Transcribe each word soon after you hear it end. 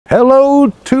Hello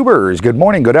tubers, good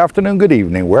morning, good afternoon, good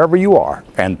evening, wherever you are,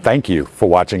 and thank you for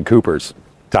watching Cooper's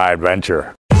Thai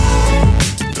Adventure.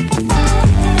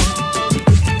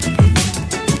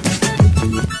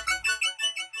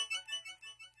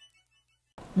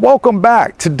 Welcome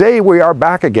back. Today we are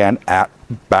back again at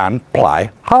Ban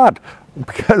Plai Had,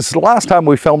 because last time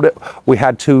we filmed it we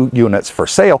had 2 units for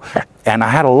sale, and I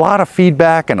had a lot of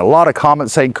feedback and a lot of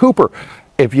comments saying, Cooper,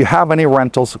 if you have any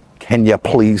rentals, can you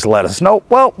please let us know?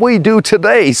 Well, we do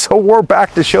today. So we're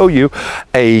back to show you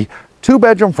a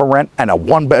 2-bedroom for rent and a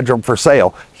 1-bedroom for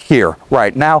sale here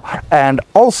right now. And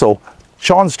also,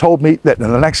 Sean's told me that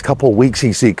in the next couple of weeks,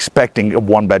 he's expecting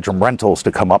 1-bedroom rentals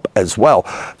to come up as well.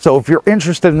 So if you're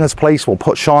interested in this place, we'll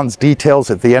put Sean's details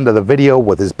at the end of the video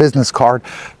with his business card.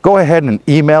 Go ahead and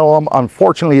email him.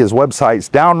 Unfortunately, his website's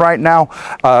down right now.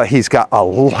 He's got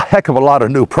a heck of a lot of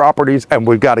new properties and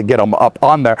we've got to get them up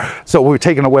on there. So we're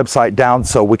taking the website down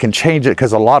so we can change it,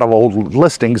 because a lot of old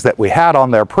listings that we had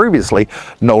on there previously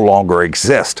no longer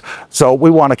exist. So we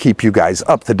want to keep you guys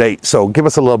up to date. So give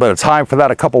us a little bit of time for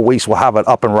that. A couple weeks, we'll have it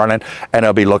up and running and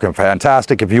it'll be looking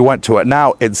fantastic. If you went to it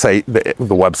now, it'd say the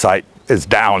website is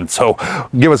down. So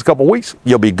give us a couple weeks,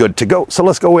 you'll be good to go. So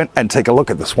let's go in and take a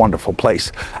look at this wonderful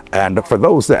place. And for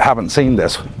those that haven't seen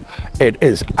this, it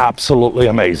is absolutely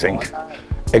amazing.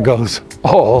 It goes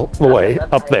all the way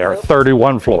up there,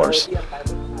 31 floors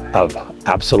of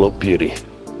absolute beauty.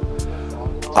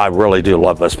 I really do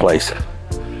love this place.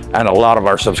 And a lot of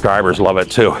our subscribers love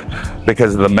it too,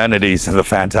 because of the amenities and the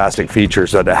fantastic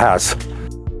features that it has.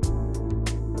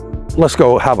 Let's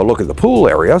go have a look at the pool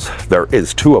areas. There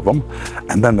is 2 of them.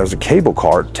 And then there's a cable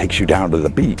car that takes you down to the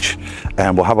beach.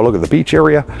 And we'll have a look at the beach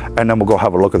area, and then we'll go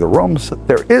have a look at the rooms.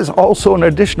 There is also an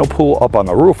additional pool up on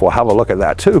the roof. We'll have a look at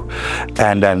that too.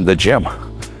 And then the gym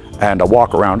and a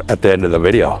walk around at the end of the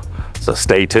video. So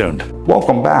stay tuned.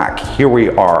 Welcome back. Here we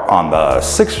are on the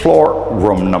 6th floor,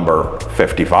 room number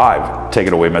 55. Take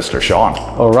it away, Mr. Sean.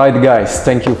 All right, guys,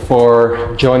 thank you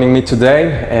for joining me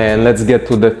today, and let's get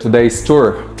to today's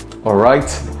tour. All right,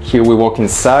 here we walk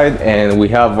inside and we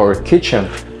have our kitchen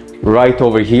right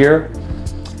over here.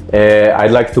 I'd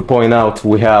like to point out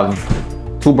we have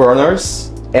 2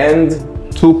 burners and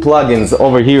 2 plugins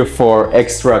over here for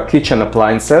extra kitchen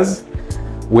appliances.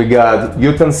 We got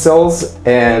utensils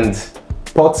and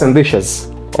pots and dishes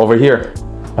over here,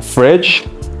 a fridge,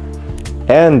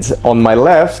 and on my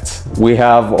left we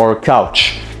have our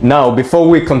couch. Now, before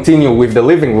we continue with the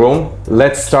living room,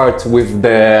 let's start with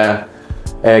the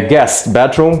guest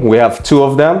bedroom. We have 2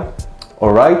 of them.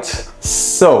 All right,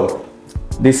 so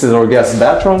this is our guest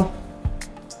bedroom.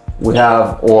 We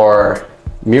have our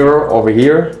mirror over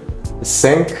here, a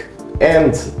sink,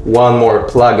 and 1 more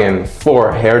plug-in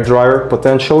for hair dryer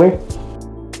potentially.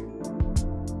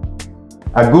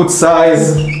 A good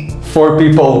size 4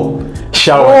 people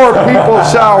shower. 4 people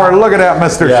shower. Look at that,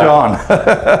 Mr. Sean.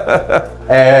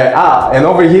 And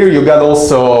over here you got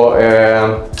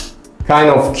also kind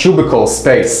of cubicle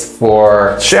space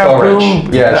for shampoo,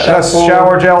 storage. Yeah, shampoo,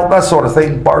 shower gel, that sort of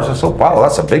thing. Bars of soap. Wow,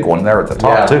 that's a big one there at the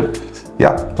top too.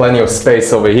 Yeah, plenty of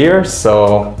space over here.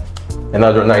 So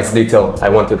another nice detail I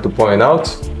wanted to point out.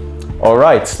 All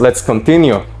right, let's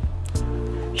continue.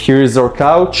 Here's our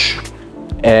couch,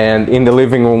 and in the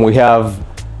living room we have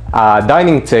a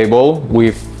dining table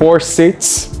with 4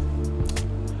 seats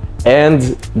and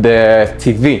the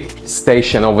TV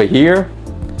station over here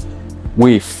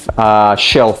with a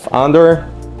shelf under,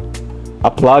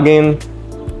 a plug-in,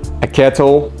 a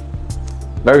kettle.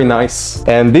 Very nice.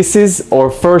 And this is our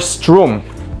first room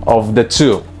of the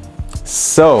 2.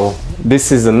 So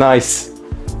this is a nice,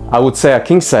 I would say, a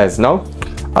king size, no?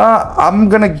 I'm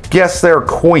gonna guess they're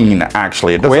queen,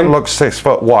 actually. It doesn't look 6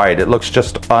 foot wide. It looks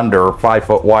just under 5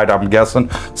 foot wide, I'm guessing.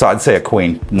 So I'd say a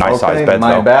queen. Nice size bed,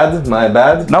 my bad, my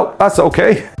bad. Nope, that's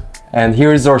okay. And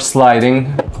here's our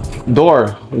sliding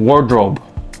door wardrobe.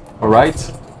 All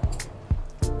right,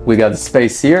 we got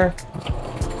space here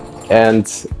and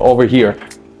over here.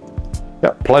 Yeah,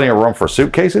 plenty of room for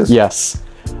suitcases. Yes.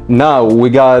 Now we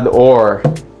got our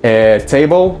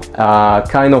table,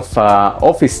 kind of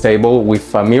office table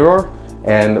with a mirror.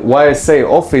 And why I say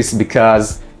office,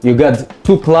 because you got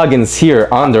 2 plugins here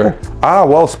under. Ah,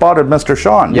 well spotted, Mr.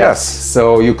 Sean. Yes.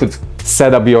 So you could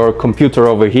set up your computer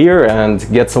over here and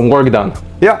get some work done.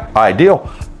 Yeah, ideal.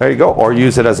 There you go. Or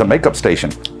use it as a makeup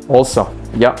station. Also,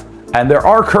 yeah. And there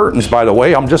are curtains, by the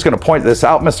way. I'm just going to point this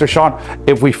out, Mr. Sean.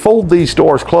 If we fold these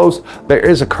doors closed, there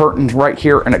is a curtain right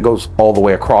here and it goes all the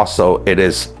way across, so it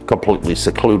is completely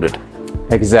secluded.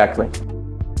 Exactly.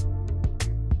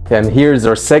 And here's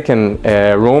our second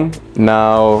room.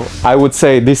 Now, I would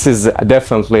say this is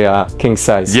definitely a king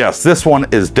size. Yes, this one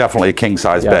is definitely a king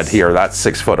size bed here. That's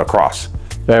 6 foot across.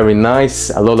 Very nice.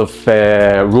 A lot of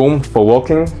room for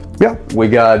walking. Yeah. We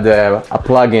got a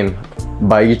plug-in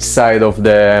by each side of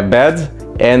the bed,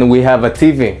 and we have a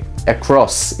TV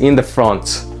across in the front.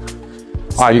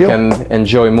 So you can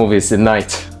enjoy movies at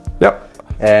night. Yep.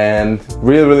 And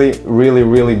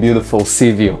really beautiful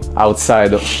sea view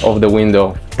outside of the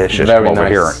window. Let's just come over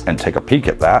here and take a peek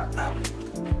at that.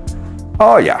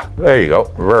 Oh yeah, there you go.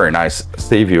 Very nice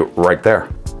sea view right there.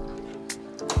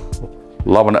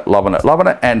 Loving it, loving it, loving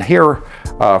it. And here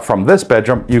from this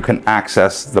bedroom, you can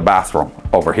access the bathroom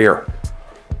over here.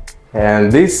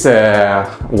 And this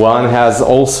one has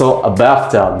also a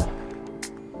bathtub.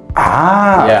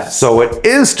 Ah, yes. So it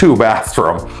is 2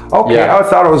 bathroom. Okay, yeah. I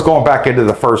thought I was going back into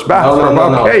the first bathroom.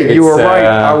 No. Okay, you were right.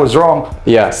 I was wrong.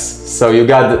 Yes. So you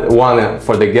got one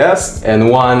for the guest and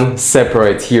one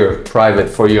separate here, private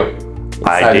for you.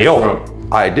 Ideal.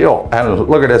 Ideal. And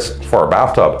look at this for a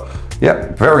bathtub.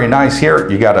 Yep, very nice here.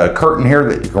 You got a curtain here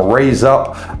that you can raise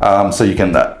up so you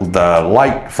can the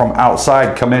light from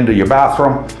outside come into your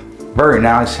bathroom. Very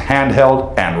nice,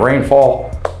 handheld and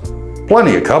rainfall.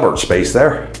 Plenty of cupboard space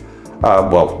there.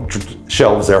 Well,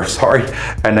 shelves there, sorry.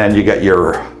 And then you got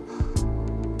your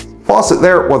faucet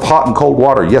there with hot and cold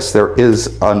water. Yes, there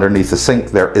is underneath the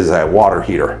sink, there is a water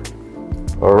heater.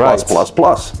 All right.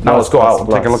 Plus. Now let's go out and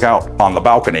take a look out on the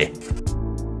balcony.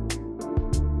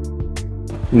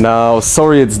 Now,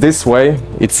 sorry it's this way.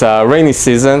 It's a rainy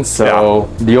season, so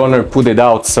the owner put it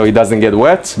out so it doesn't get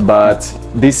wet, but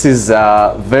this is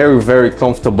a very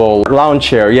comfortable lounge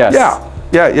chair, yes.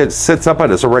 Yeah, it sits up,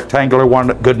 it's a rectangular one,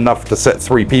 good enough to sit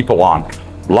 3 people on.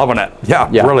 Loving it. Yeah,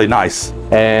 really nice.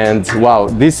 And wow,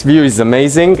 this view is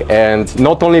amazing, and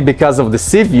not only because of the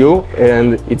sea view,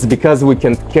 and it's because we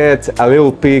can get a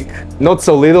little peek, not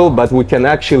so little, but we can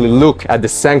actually look at the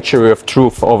Sanctuary of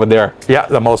Truth over there. Yeah,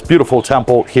 the most beautiful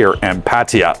temple here in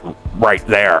Pattaya, right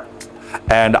there.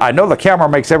 And I know the camera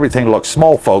makes everything look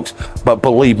small, folks, but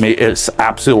believe me, it's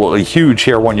absolutely huge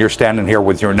here when you're standing here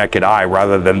with your naked eye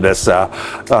rather than this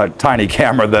tiny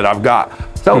camera that I've got.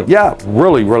 So yeah,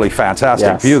 really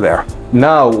fantastic view there.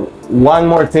 Now, one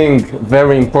more thing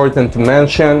very important to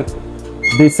mention.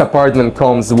 This apartment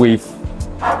comes with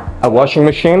a washing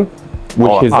machine,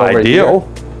 which is over here.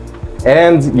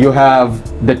 And you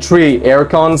have the 3 air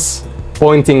cons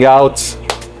pointing out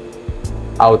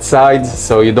outside,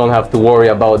 so you don't have to worry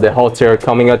about the hot air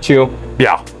coming at you.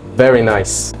 Yeah. Very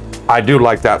nice. I do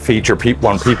like that feature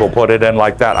when people put it in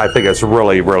like that. I think it's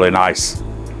really nice.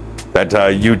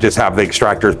 That you just have the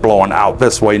extractors blowing out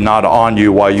this way, not on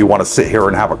you while you want to sit here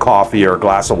and have a coffee or a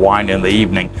glass of wine in the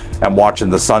evening and watching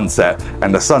the sunset.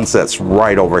 And the sunset's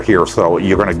right over here, so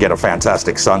you're going to get a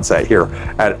fantastic sunset here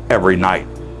at every night.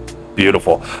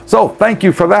 Beautiful. So thank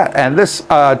you for that. And this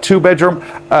 2-bedroom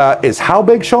is how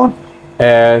big, Sean?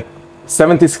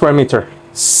 70 square meter.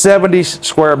 70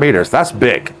 square meters. That's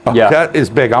big. Yeah. That is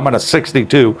big. I'm in a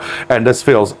 62, and this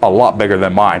feels a lot bigger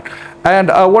than mine. And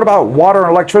what about water and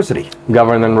electricity?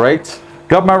 Government rate.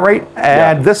 Government rate.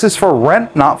 And this is for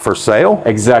rent, not for sale?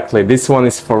 Exactly. This one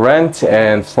is for rent,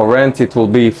 and for rent it will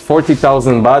be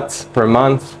 40,000 baht per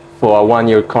month for a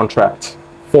 1-year contract.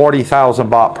 40,000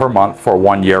 baht per month for a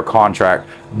 1-year contract.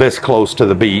 This close to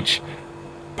the beach.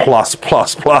 Plus.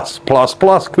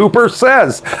 Cooper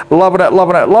says. Loving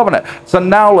it. So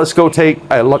now let's go take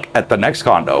a look at the next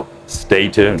condo. Stay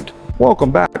tuned.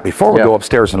 Welcome back. Before we go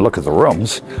upstairs and look at the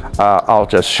rooms, I'll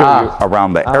just show you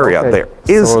around the area. There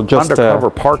is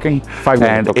undercover parking,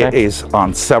 and it is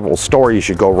on several stories.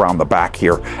 You go around the back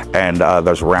here, and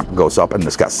there's a ramp that goes up, and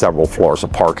it's got several floors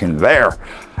of parking there.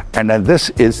 And then this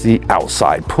is the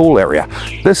outside pool area.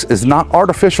 This is not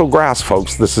artificial grass,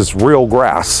 folks. This is real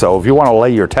grass. So if you want to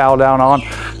lay your towel down on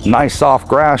nice soft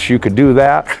grass, you could do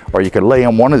that. Or you could lay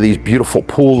in one of these beautiful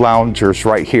pool loungers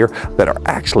right here that are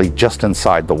actually just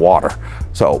inside the water.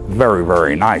 So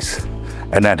very nice.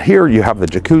 And then here you have the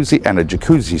jacuzzi and a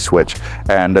jacuzzi switch.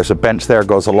 And there's a bench there,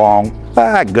 goes along,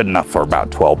 good enough for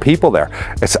about 12 people there.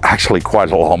 It's actually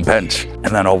quite a long bench. And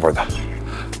then over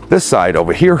this side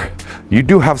over here, you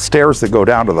do have stairs that go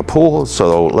down to the pool.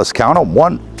 So let's count them.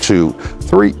 1, 2,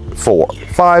 3, 4,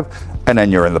 5, and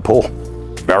then you're in the pool.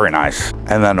 Very nice.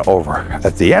 And then over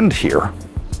at the end here,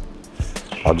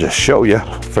 I'll just show you,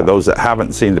 for those that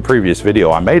haven't seen the previous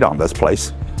video I made on this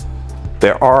place,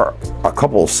 there are a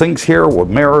couple of sinks here with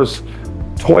mirrors,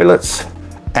 toilets,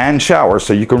 and showers,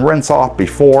 so you can rinse off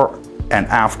before and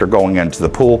after going into the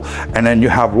pool. And then you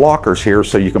have lockers here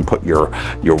so you can put your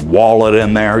wallet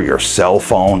in there, your cell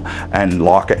phone, and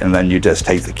lock it, and then you just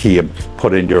take the key and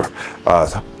put in your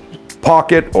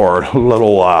pocket or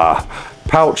little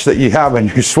pouch that you have in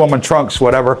your swimming trunks,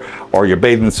 whatever, or your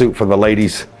bathing suit for the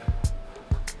ladies.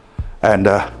 And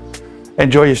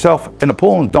enjoy yourself in the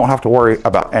pool and don't have to worry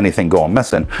about anything going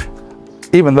missing.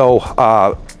 Even though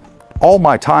all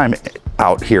my time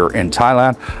out here in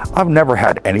Thailand, I've never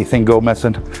had anything go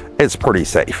missing. It's pretty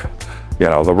safe. You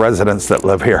know, the residents that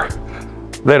live here,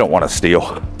 they don't want to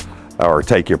steal or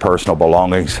take your personal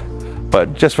belongings,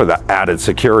 but just for the added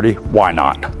security, why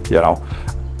not? You know,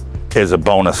 is a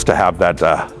bonus to have that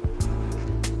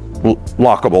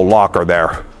lockable locker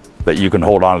there that you can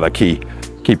hold onto the key,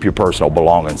 keep your personal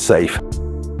belongings safe.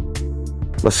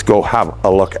 Let's go have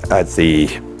a look at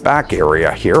the back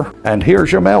area here. And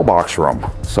here's your mailbox room.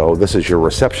 So this is your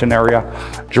reception area.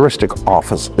 Juristic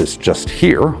office is just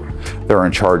here. They're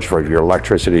in charge of your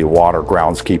electricity, water,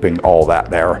 groundskeeping, all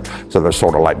that there. So they're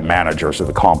sort of like managers of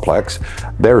the complex.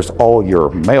 There's all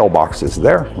your mailboxes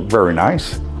there. Very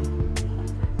nice.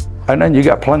 And then you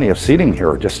got plenty of seating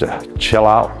here just to chill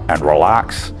out and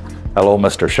relax. Hello,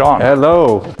 Mr. Sean.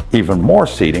 Hello. Even more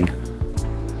seating.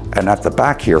 And at the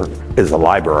back here is a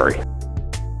library.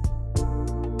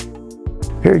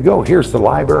 Here you go, here's the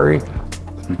library.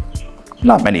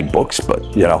 Not many books,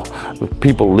 but you know,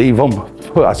 people leave them.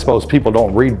 I suppose people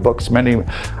don't read books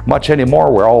much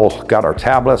anymore. We're all got our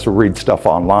tablets, we read stuff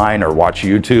online or watch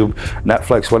YouTube,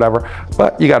 Netflix, whatever.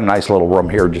 But you got a nice little room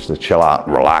here just to chill out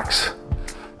and relax.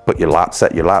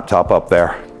 Set your laptop up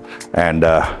there and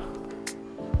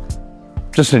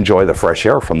just enjoy the fresh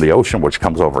air from the ocean, which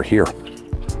comes over here.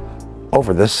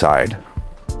 Over this side,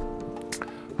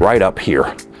 right up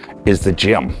here, is the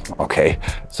gym, okay?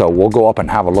 So we'll go up and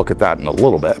have a look at that in a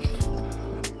little bit.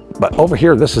 But over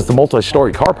here, this is the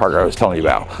multi-story car park I was telling you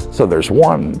about. So there's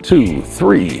 1, 2,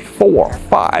 3, 4,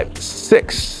 5,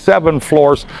 6, 7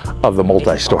 floors of the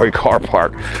multi-story car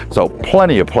park. So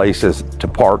plenty of places to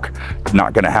park.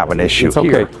 Not gonna have an issue it's okay,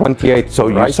 here. 28, so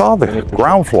right? You saw the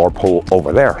ground floor pool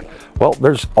over there. Well,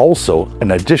 there's also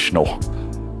an additional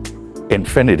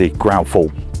infinity ground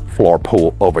floor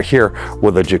pool over here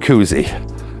with a jacuzzi.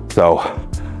 So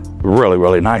really,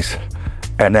 really nice.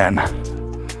 And then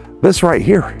this right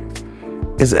here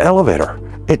is the elevator.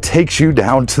 It takes you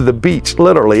down to the beach.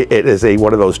 Literally, it is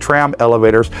one of those tram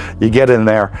elevators. You get in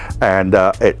there and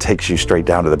it takes you straight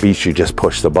down to the beach. You just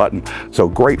push the button. So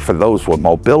great for those with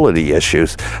mobility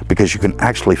issues because you can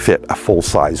actually fit a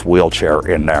full-size wheelchair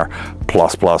in there.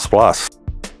 Plus, plus, plus.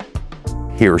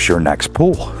 Here's your next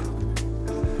pool.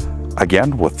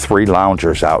 Again, with 3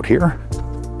 loungers out here.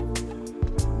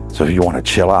 So if you want to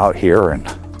chill out here, and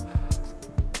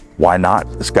why not?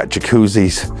 It's got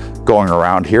jacuzzis going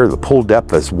around here. The pool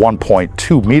depth is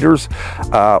 1.2 meters,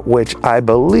 which I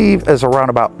believe is around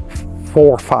about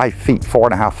 4 or 5 feet,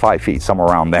 4.5, 5 feet, somewhere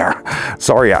around there.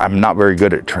 Sorry, I'm not very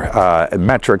good at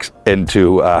metrics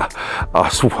into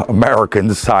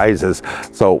American sizes.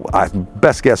 So I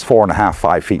best guess 4.5,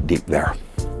 5 feet deep there.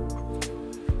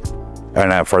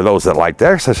 And for those that like to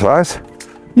exercise,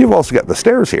 you've also got the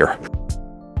stairs here.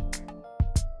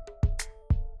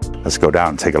 Let's go down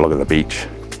and take a look at the beach.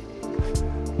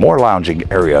 More lounging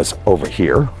areas over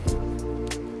here.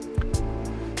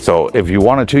 So if you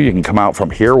wanted to, you can come out from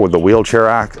here with the wheelchair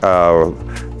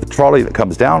the trolley that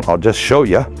comes down. I'll just show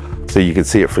you so you can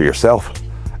see it for yourself.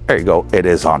 There you go. It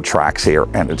is on tracks here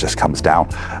and it just comes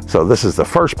down. So this is the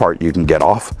first part you can get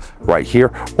off right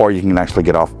here, or you can actually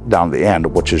get off down the end,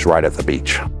 which is right at the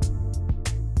beach.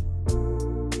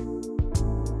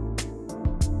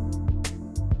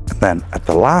 And then at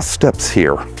the last steps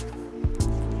here,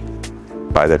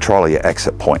 by the trolley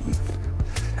exit point,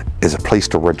 is a place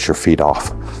to rinse your feet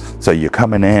off. So you're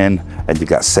coming in and you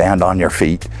got sand on your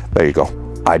feet. There you go.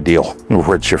 Ideal.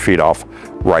 Rinse your feet off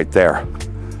right there.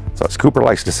 So as Cooper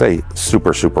likes to say,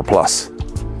 super, super plus.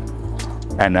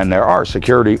 And then there are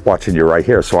security watching you right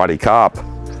here, Swati cop.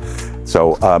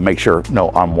 So make sure no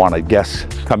unwanted guests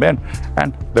come in.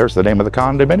 And there's the name of the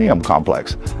condominium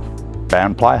complex,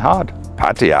 Pattayabeach,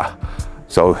 Pattaya.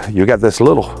 So you got this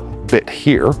little bit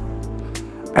here,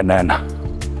 and then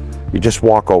you just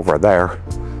walk over there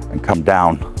and come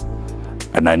down,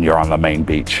 and then you're on the main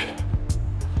beach,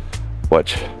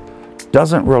 which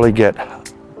doesn't really get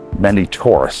many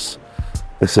tourists.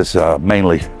 This is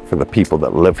mainly for the people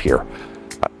that live here,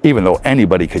 even though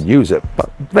anybody could use it,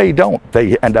 but they don't.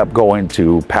 They end up going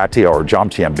to Pattaya or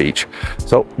Jomtienbeach.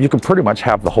 So you can pretty much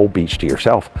have the whole beach to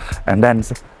yourself. And then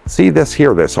see this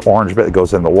here, this orange bit that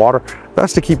goes in the water?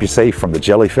 That's to keep you safe from the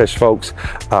jellyfish, folks.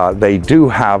 They do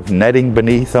have netting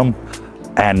beneath them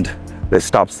and it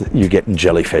stops you getting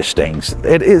jellyfish stings.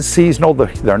 It is seasonal,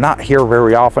 they're not here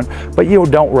very often, but you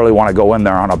don't really want to go in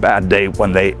there on a bad day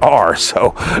when they are.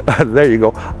 So there you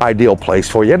go, ideal place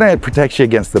for you. And it protects you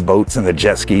against the boats and the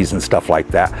jet skis and stuff like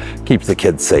that. Keeps the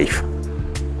kids safe.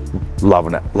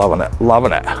 Loving it, loving it,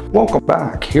 loving it. Welcome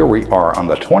back. Here we are on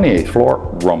the 28th floor,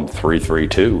 room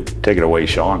 332. Take it away,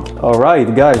 Sean. All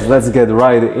right, guys, let's get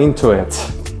right into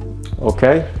it.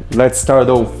 Okay, let's start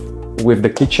off with the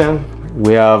kitchen.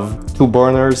 We have 2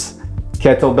 burners,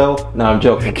 kettlebell. No, I'm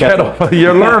joking. Kettle.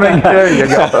 You're learning. There you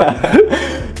go.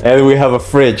 And we have a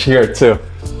fridge here too.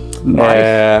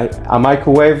 Nice. A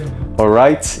microwave. All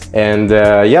right, and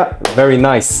yeah, very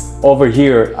nice. Over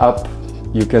here, up,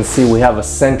 you can see we have a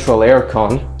central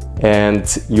aircon, and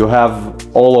you have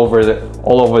all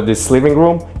over this living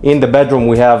room. In the bedroom,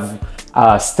 we have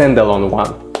a standalone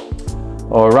one.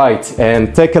 All right,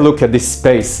 and take a look at this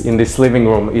space in this living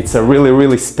room. It's a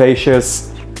really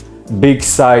spacious, big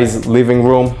size living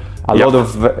room. A lot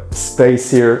of space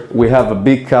here. We have a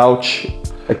big couch,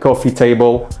 a coffee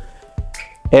table,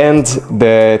 and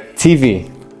the TV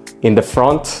in the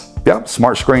front. Yep,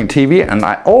 smart screen TV. And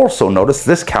I also noticed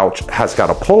this couch has got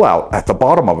a pull out at the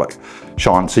bottom of it,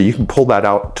 Sean, so you can pull that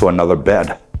out to another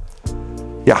bed.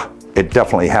 Yeah, it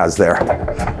definitely has there.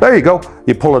 There you go.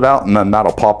 You pull it out and then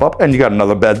that'll pop up and you got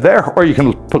another bed there, or you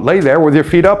can lay there with your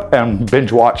feet up and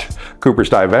binge watch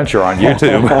Coopersthaiadventure on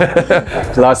YouTube.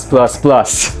 Plus.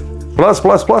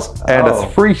 And a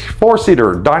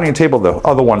 4-seater dining table. The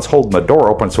other one's holding the door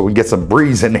open so we get some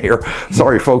breeze in here.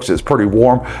 Sorry folks, it's pretty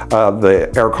warm. The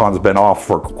aircon's been off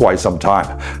for quite some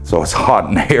time, so it's hot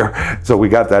in here. So we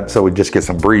got that, so we just get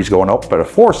some breeze going up. But a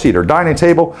 4-seater dining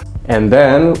table. And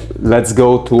then let's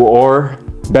go to our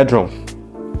bedroom.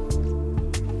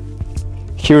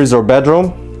 Here's our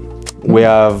bedroom. We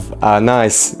have a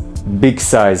nice big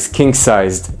size,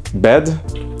 king-sized bed.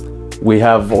 We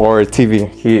have our TV,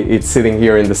 it's sitting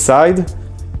here in the side.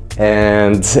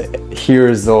 And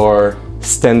here's our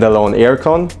standalone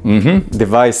aircon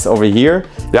device over here.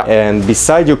 Yeah. And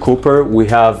beside you, Cooper, we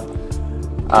have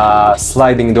a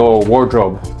sliding door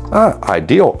wardrobe.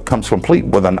 Ideal. Comes complete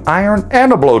with an iron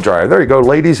and a blow dryer. There you go,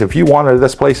 ladies. If you wanted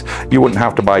this place, you wouldn't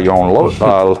have to buy your own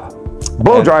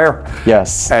blow dryer.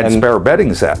 Yes. And spare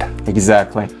bedding set.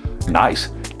 Exactly.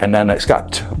 Nice. And then it's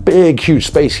got big, huge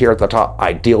space here at the top.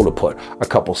 Ideal to put a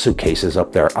couple suitcases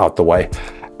up there out the way.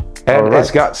 And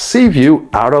it's got sea view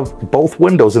out of both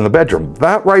windows in the bedroom.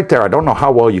 That right there, I don't know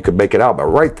how well you could make it out, but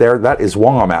right there, that is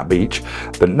Beach.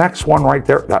 The next one right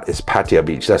there, that is Pattaya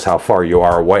Beach. That's how far you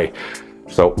are away.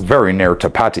 So very near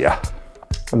to Pattaya.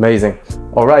 Amazing.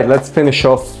 All right, let's finish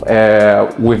off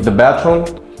with the bathroom.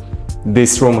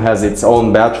 This room has its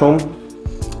own bathroom.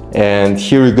 And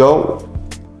here we go.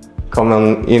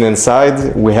 Coming in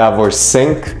inside, we have our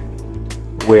sink.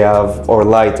 We have our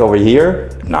light over here.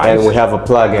 Nice. And we have a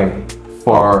plug-in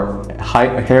for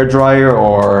hair dryer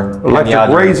or electric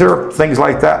razor, things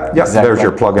like that. Yes, exactly. There's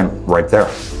your plug-in right there.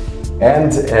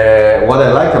 And what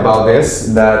I like about this,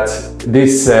 that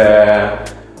this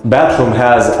bathroom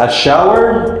has a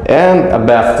shower and a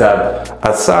bathtub.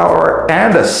 A shower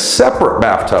and a separate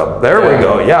bathtub. There we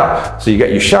go, yeah. So you got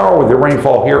your shower with your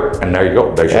rainfall here, and there you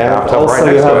go. There's your bathtub right next to it.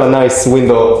 Also you have a nice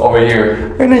window over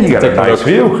here. And then you got a nice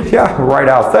view, yeah, right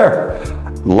out there.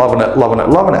 Loving it, loving it,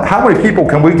 loving it. How many people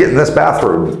can we get in this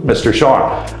bathroom, Mr.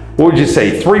 Sean? What would you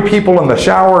say, 3 people in the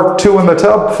shower, 2 in the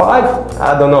tub, 5?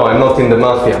 I don't know, I'm not in the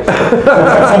mafia.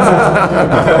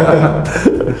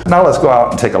 Now let's go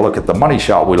out and take a look at the money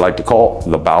shot we like to call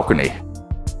the balcony.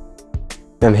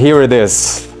 And here it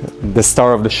is, the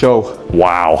star of the show.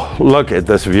 Wow, look at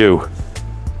this view.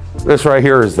 This right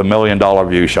here is the $1 million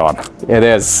view, Sean. It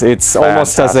is. It's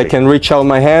almost as I can reach out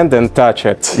my hand and touch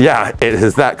it. Yeah, it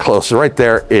is that close. Right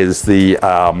there is the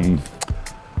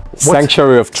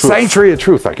Sanctuary of Truth. Sanctuary of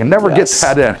Truth. I can never get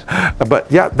that in. But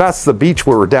yeah, that's the beach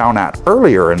we were down at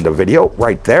earlier in the video,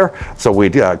 right there. So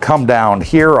we'd come down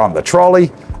here on the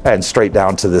trolley and straight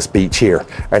down to this beach here.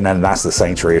 And then that's the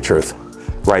Sanctuary of Truth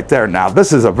right there. Now,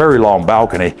 this is a very long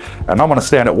balcony, and I'm gonna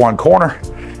stand at one corner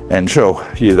and show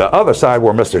you the other side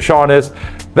where Mr. Sean is.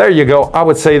 There you go. I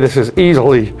would say this is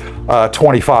easily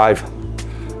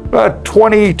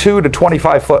 22 to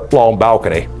 25 foot long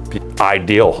balcony.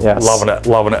 Ideal. Yes. Loving it,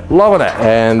 loving it, loving it.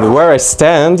 And where I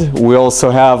stand, we also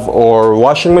have our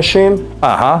washing machine.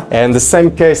 And the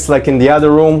same case like in the other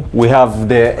room, we have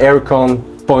the aircon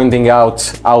pointing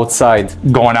outside.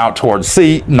 Going out towards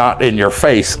sea, not in your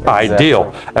face. Exactly.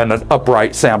 Ideal. And an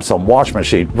upright Samsung wash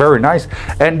machine. Very nice.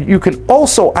 And you can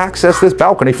also access this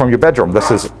balcony from your bedroom.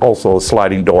 This is also a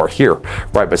sliding door here,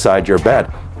 right beside your bed.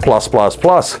 Plus, plus,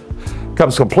 plus.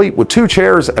 Comes complete with 2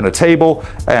 chairs and a table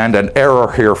and an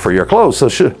area here for your clothes. So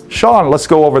Sean, let's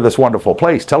go over this wonderful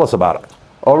place. Tell us about it.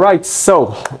 All right,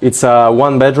 so it's a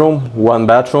 1 bedroom, 1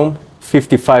 bathroom,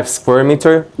 55 square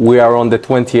meter. We are on the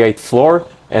 28th floor,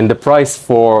 and the price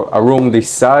for a room this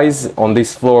size on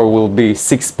this floor will be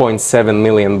 6.7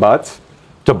 million baht.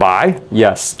 To buy?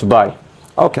 Yes, to buy.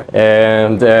 Okay.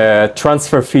 And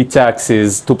transfer fee tax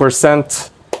is 2%,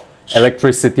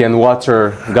 electricity and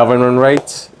water government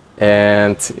rate,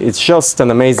 and it's just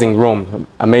an amazing room,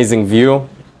 amazing view.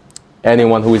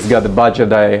 Anyone who has got the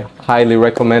budget, I highly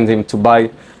recommend him to buy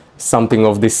something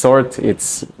of this sort.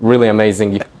 It's really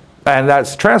amazing. And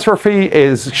that's transfer fee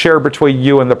is shared between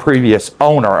you and the previous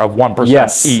owner of 1%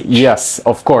 yes, each. Yes,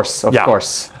 of course, of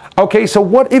course. Okay, so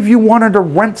what if you wanted to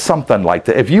rent something like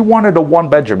that? If you wanted a 1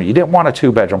 bedroom, you didn't want a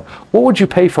 2 bedroom, what would you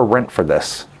pay for rent for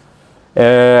this?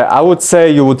 I would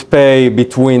say you would pay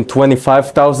between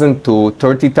 25,000 to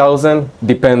 30,000,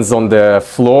 depends on the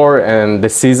floor and the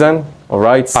season. All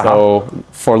right, so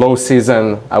for low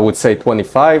season, I would say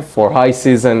 25, for high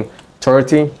season,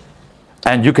 30.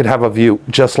 And you could have a view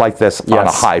just like this on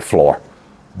a high floor.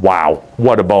 Wow,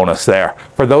 what a bonus there.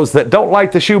 For those that don't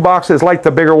like the shoe boxes, like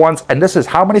the bigger ones, and this is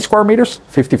how many square meters?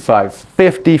 55.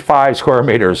 55 square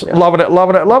meters. Yeah. Loving it,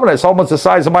 loving it, loving it. It's almost the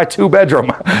size of my 2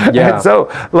 bedroom. Yeah. And so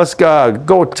let's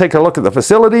go take a look at the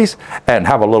facilities and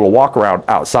have a little walk around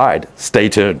outside. Stay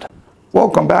tuned.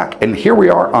 Welcome back, and here we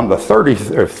are on the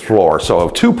 30th floor. So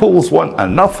if 2 pools wasn't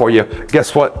enough for you,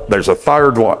 guess what? There's a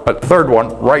third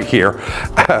one right here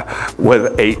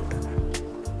with a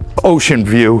ocean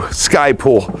view, sky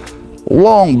pool,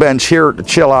 long bench here to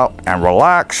chill out and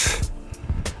relax.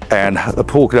 And the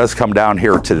pool does come down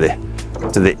here to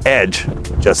the edge,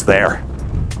 just there.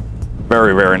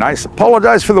 Very, very nice.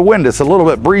 Apologize for the wind. It's a little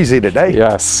bit breezy today.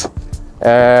 Yes.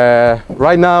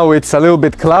 Right now it's a little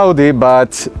bit cloudy,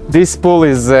 but this pool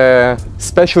is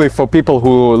especially for people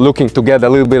who are looking to get a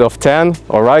little bit of tan.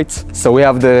 All right, so we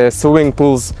have the swimming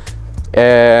pools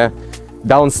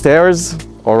downstairs,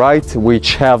 all right,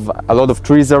 which have a lot of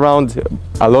trees around,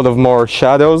 a lot of more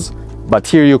shadows, but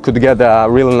here you could get a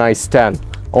real nice tan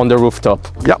on the rooftop.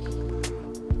 Yep.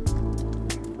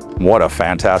 What a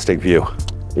fantastic view.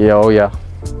 Yeah, oh yeah.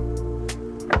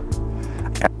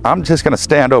 I'm just going to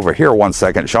stand over here 1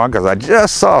 second, Sean, because I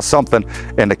just saw something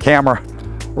in the camera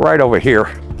right over here.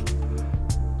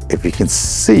 If you can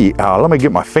see, let me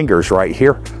get my fingers right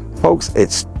here. Folks,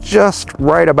 it's just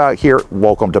right about here.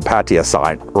 Welcome to Pattaya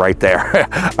sign right there.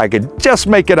 I could just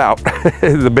make it out,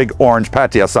 the big orange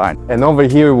Pattaya sign. And over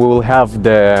here we will have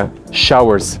the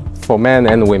showers for men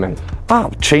and women.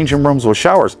 Changing rooms with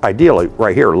showers, ideally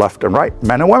right here, left and right,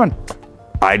 men and women.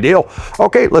 Ideal.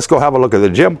 Okay, let's go have a look at the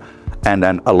gym and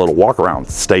then a little walk around.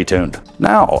 Stay tuned.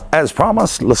 Now, as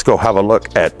promised, let's go have a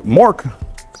look at more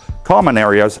common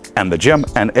areas and the gym,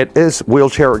 and it is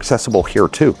wheelchair accessible here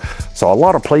too. So a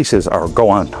lot of places are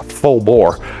going full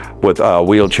bore with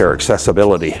wheelchair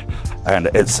accessibility, and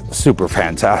it's super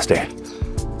fantastic.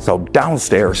 So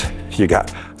downstairs, you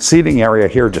got seating area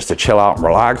here just to chill out and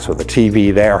relax with a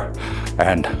TV there,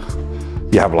 and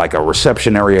you have like a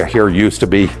reception area here, used to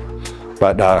be,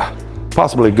 but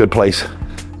possibly a good place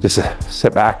just to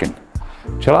sit back and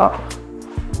chill out,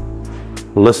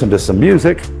 listen to some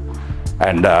music,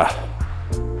 and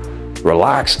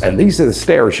relax. And these are the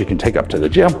stairs you can take up to the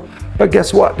gym. But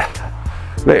guess what?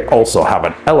 They also have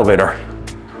an elevator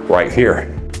right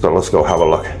here. So let's go have a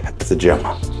look at the gym.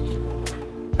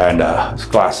 And it's a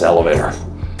glass elevator.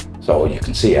 So you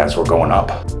can see as we're going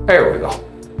up. There we go.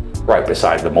 Right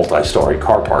beside the multi-story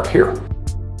car park here.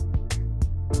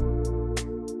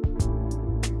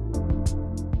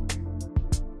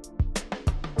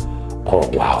 Oh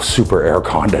wow, super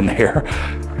air-conned in here.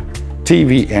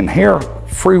 TV in here,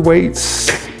 free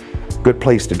weights, good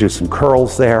place to do some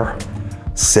curls there,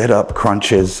 sit-up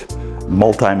crunches,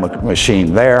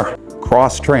 multi-machine there,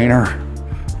 cross trainer,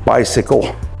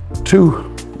 bicycle,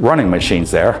 2 running machines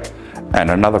there,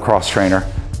 and another cross trainer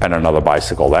and another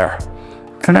bicycle there.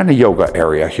 And then a yoga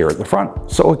area here at the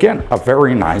front. So again, a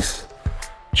very nice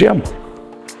gym.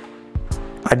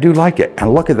 I do like it.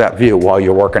 And look at that view while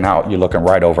you're working out. You're looking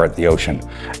right over at the ocean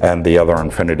and the other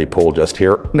infinity pool just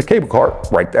here. And the cable car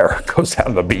right there goes down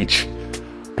to the beach.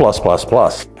 Plus, plus,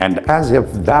 plus. And as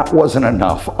if that wasn't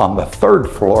enough, on the 3rd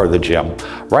floor of the gym,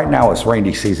 right now it's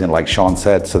rainy season like Sean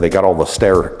said, so they got all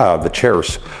the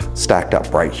chairs stacked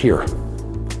up right here.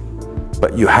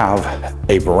 But you have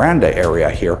a veranda area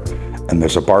here, and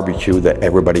there's a barbecue that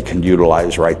everybody can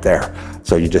utilize right there.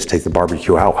 So you just take the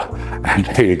barbecue out, and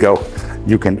there you go.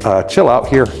 You can chill out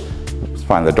here. Let's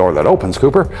find the door that opens,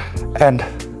 Cooper, and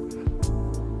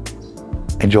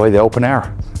enjoy the open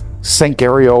air. sink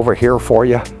area over here for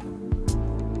you.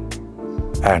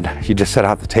 And you just set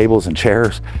out the tables and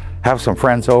chairs, have some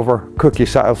friends over, cook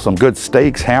yourself some good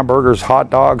steaks, hamburgers,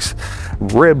 hot dogs,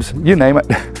 ribs, you name it,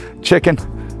 chicken.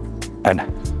 And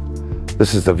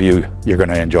this is the view you're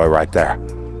gonna enjoy right there.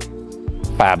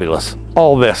 Fabulous.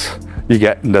 All this you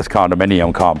get in this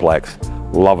condominium complex.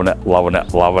 Loving it, loving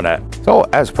it, loving it. So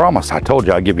as promised, I told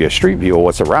you I'd give you a street view of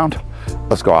what's around.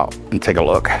 Let's go out and take a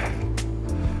look.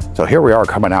 So here we are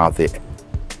coming out the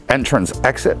entrance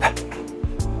exit.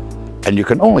 And you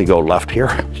can only go left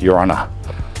here. You're on a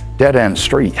dead-end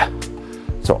street.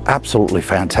 So absolutely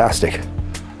fantastic.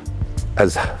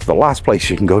 As the last place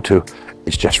you can go to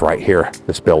is just right here,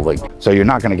 this building. So you're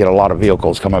not gonna get a lot of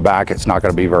vehicles coming back. It's not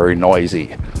gonna be very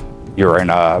noisy. You're in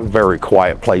a very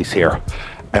quiet place here.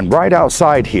 And right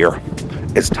outside here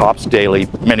is Tops Daily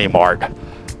Mini Mart.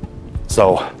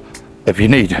 So if you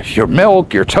need your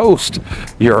milk, your toast,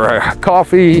 your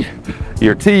coffee,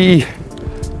 your tea,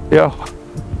 you know,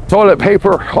 toilet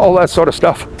paper, all that sort of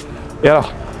stuff, you know,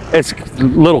 it's a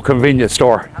little convenience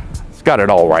store. It's got it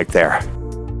all right there.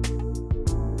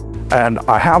 And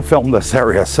I have filmed this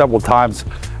area several times,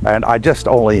 and I just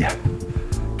only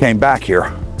came back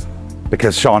here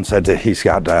because Sean said that he's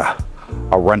got a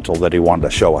rental that he wanted to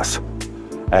show us.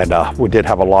 And we did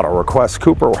have a lot of requests.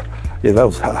 Cooper,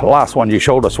 those last one you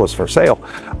showed us was for sale.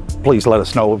 Please let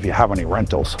us know if you have any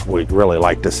rentals. We'd really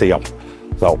like to see them.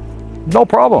 So no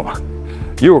problem.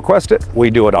 You request it, we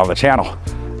do it on the channel.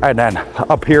 And then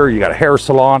up here, you got a hair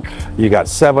salon, you got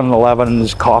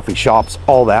 7-Elevens, coffee shops,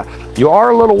 all that. You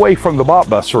are a little way from the bot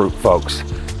bus route, folks.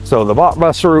 So the bot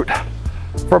bus route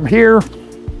from here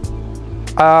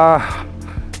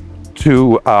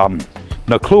to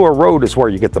Naklua Road is where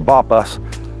you get the bot bus.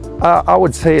 I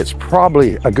would say it's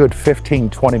probably a good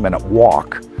 15-20 minute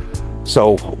walk.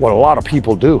 So what a lot of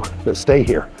people do that stay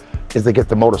here is they get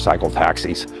the motorcycle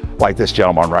taxis, like this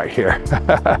gentleman right here.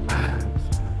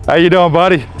 How you doing,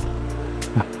 buddy?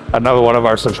 Another one of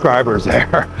our subscribers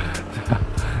there.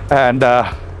 And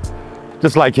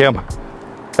just like him,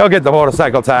 he'll get the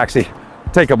motorcycle taxi,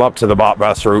 take him up to the bot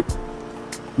bus route.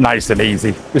 Nice and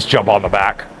easy, just jump on the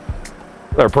back.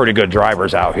 They're pretty good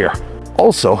drivers out here.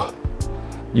 Also,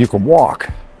 you can walk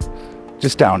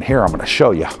just down here. I'm gonna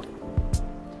show you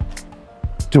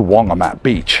to Wongamat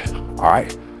Beach, all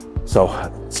right? So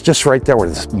it's just right there where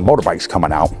this motorbike's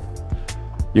coming out.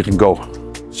 You can go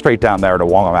straight down there to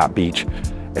Wongamat Beach.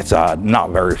 It's not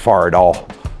very far at all.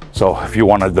 So if you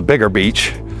wanted the bigger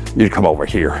beach, you'd come over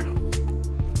here.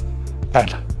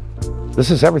 And this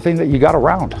is everything that you got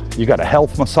around. You got a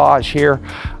health massage here,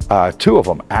 2 of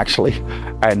them actually,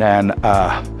 and then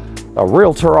a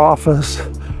realtor office.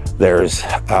 There's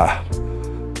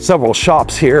several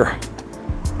shops here,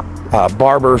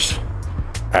 barbers,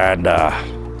 and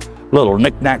little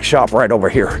knick-knack shop right over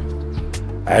here.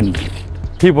 And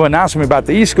people have been asking me about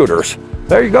the e-scooters.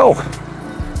 There you go.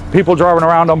 People driving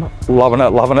around them, loving it,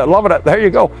 loving it, loving it. There you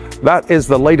go. That is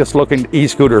the latest looking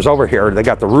e-scooters over here. They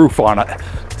got the roof on it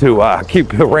to keep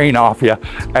the rain off you.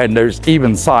 And there's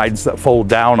even sides that fold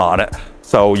down on it.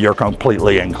 So you're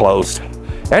completely enclosed.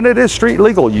 And it is street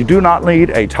legal. You do not need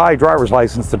a Thai driver's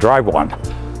license to drive one.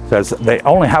 It says they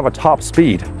only have a top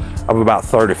speed of about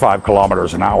 35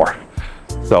 kilometers an hour.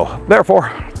 So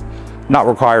therefore, not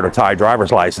required a Thai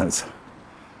driver's license.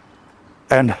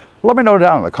 And let me know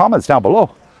down in the comments down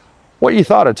below what you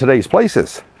thought of today's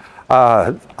places.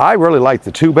 I really liked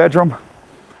the 2-bedroom,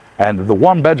 and the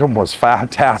 1-bedroom was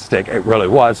fantastic. It really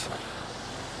was.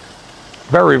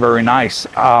 Very, very nice.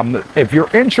 If you're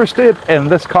interested in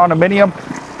this condominium,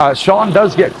 Sean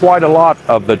does get quite a lot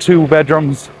of the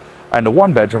 2-bedrooms and the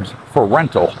 1-bedrooms for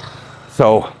rental.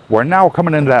 So we're now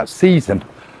coming into that season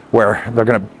where they're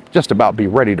gonna just about be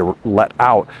ready to let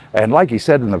out. And like he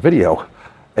said in the video,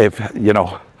 if, you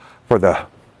know, for the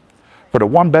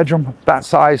 1-bedroom, that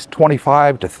size,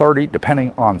 25 to 30,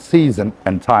 depending on season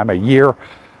and time of year.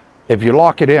 If you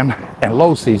lock it in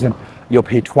low season, you'll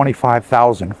pay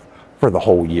 $25,000 for the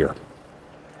whole year.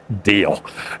 Deal.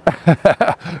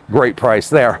 Great price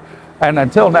there. And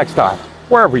until next time,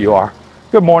 wherever you are,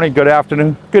 good morning, good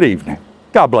afternoon, good evening.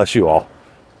 God bless you all,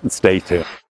 and stay tuned.